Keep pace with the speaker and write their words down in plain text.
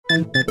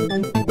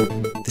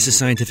This is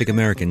Scientific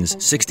American's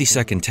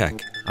 60-Second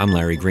Tech. I'm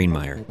Larry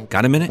Greenemeier.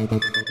 Got a minute?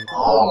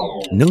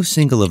 No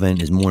single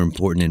event is more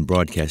important in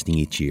broadcasting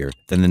each year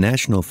than the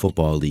National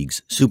Football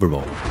League's Super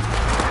Bowl.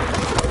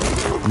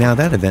 Now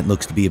that event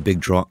looks to be a big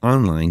draw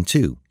online,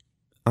 too.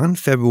 On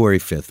February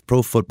 5th,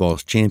 Pro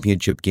Football's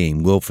championship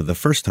game will for the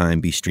first time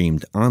be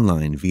streamed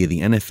online via the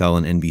NFL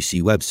and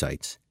NBC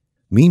websites.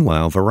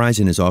 Meanwhile,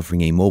 Verizon is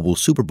offering a mobile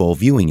Super Bowl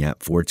viewing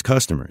app for its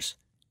customers.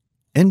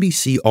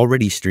 NBC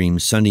already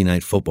streams Sunday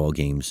night football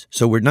games,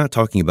 so we're not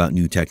talking about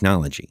new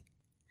technology.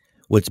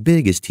 What's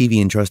big is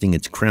TV entrusting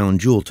its crown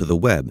jewel to the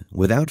web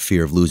without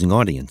fear of losing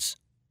audience.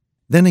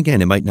 Then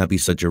again, it might not be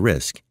such a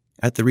risk.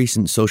 At the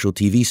recent Social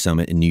TV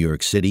Summit in New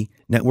York City,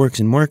 networks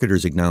and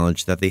marketers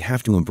acknowledged that they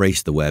have to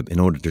embrace the web in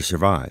order to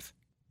survive.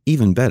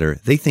 Even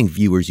better, they think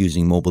viewers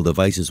using mobile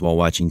devices while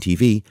watching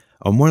TV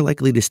are more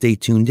likely to stay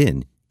tuned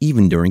in,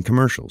 even during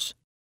commercials.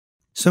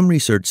 Some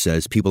research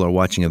says people are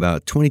watching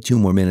about 22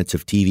 more minutes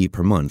of TV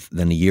per month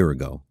than a year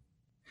ago.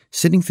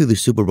 Sitting through the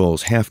Super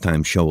Bowl's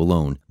halftime show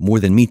alone more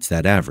than meets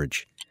that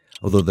average,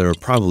 although there are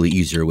probably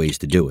easier ways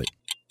to do it.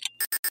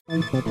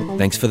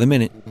 Thanks for the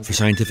minute. For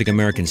Scientific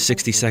American's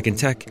 60-Second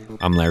Tech,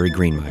 I'm Larry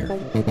Greenemeier.